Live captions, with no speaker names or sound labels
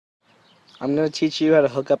I'm going to teach you how to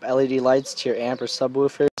hook up LED lights to your amp or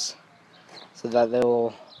subwoofers so that they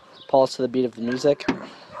will pulse to the beat of the music.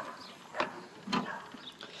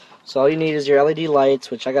 So all you need is your LED lights,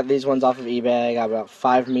 which I got these ones off of eBay. I got about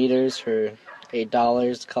 5 meters for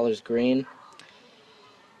 $8. The color's green.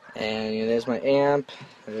 And there's my amp,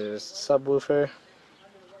 there's the subwoofer.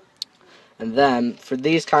 And then, for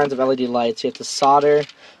these kinds of LED lights, you have to solder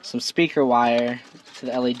some speaker wire to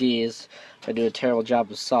the LEDs. I do a terrible job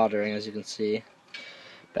of soldering, as you can see.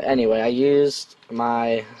 But anyway, I used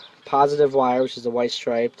my positive wire, which is the white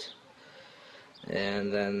striped,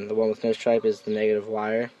 and then the one with no stripe is the negative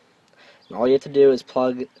wire. And all you have to do is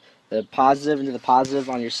plug the positive into the positive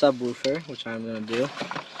on your subwoofer, which I'm going to do.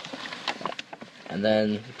 And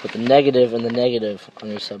then put the negative in the negative on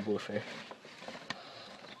your subwoofer.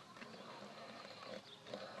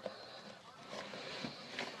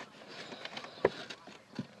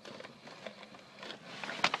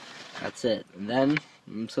 That's it. And then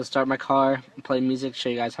I'm just going to start my car and play music, show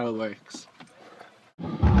you guys how it works.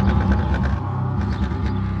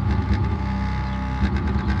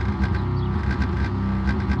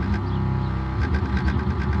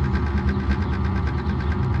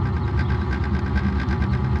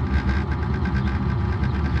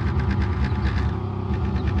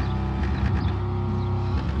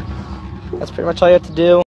 That's pretty much all you have to do.